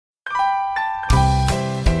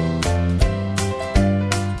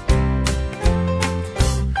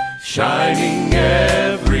shining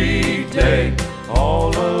every day.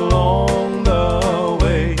 All along the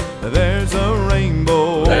way, there's a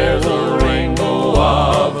rainbow. There's a rainbow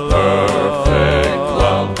of perfect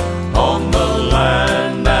love on the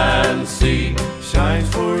land and sea. Shines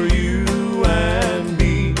for you and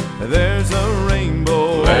me. There's a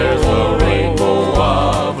rainbow. There's a rainbow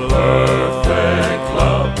of perfect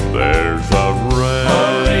love. There's a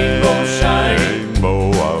rainbow shining,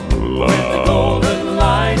 rainbow of love with the golden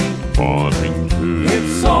lining, pointing to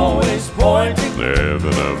it's always pointing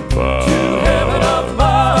heaven above, to heaven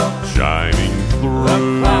above. shining The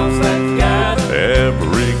through clouds that gather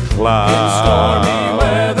every in cloud. stormy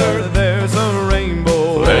weather. There's a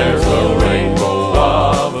rainbow. There's a rainbow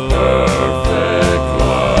of perfect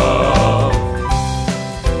love.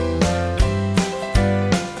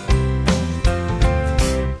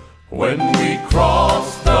 When we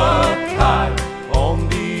cross the tide On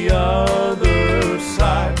the other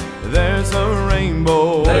side, there's a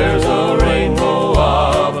rainbow. there's a rainbow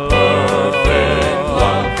of perfect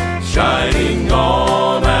love shining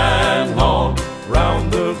on and on.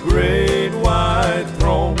 Round the great white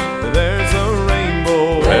throne, there's a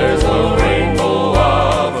rainbow. There's a rainbow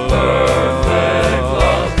of perfect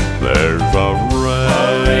love. There's a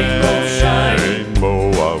rainbow shining rainbow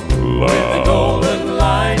of With the love golden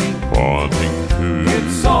lining, pointing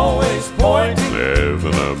it's to always pointing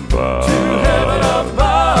heaven above, to heaven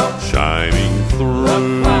above. shining The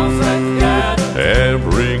through clouds that gather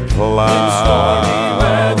every in stormy cloud.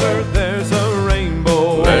 weather. There's a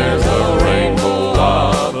rainbow. There's a rainbow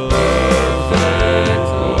of perfect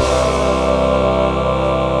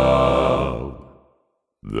love.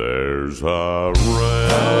 There's a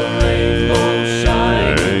rainbow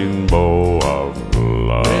shining rainbow of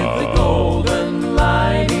With the love golden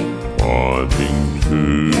lining, pointing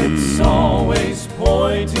it's to always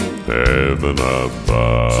pointing heaven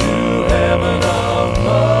above, to heaven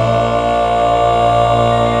above.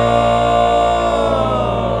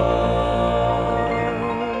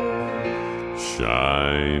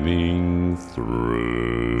 shining through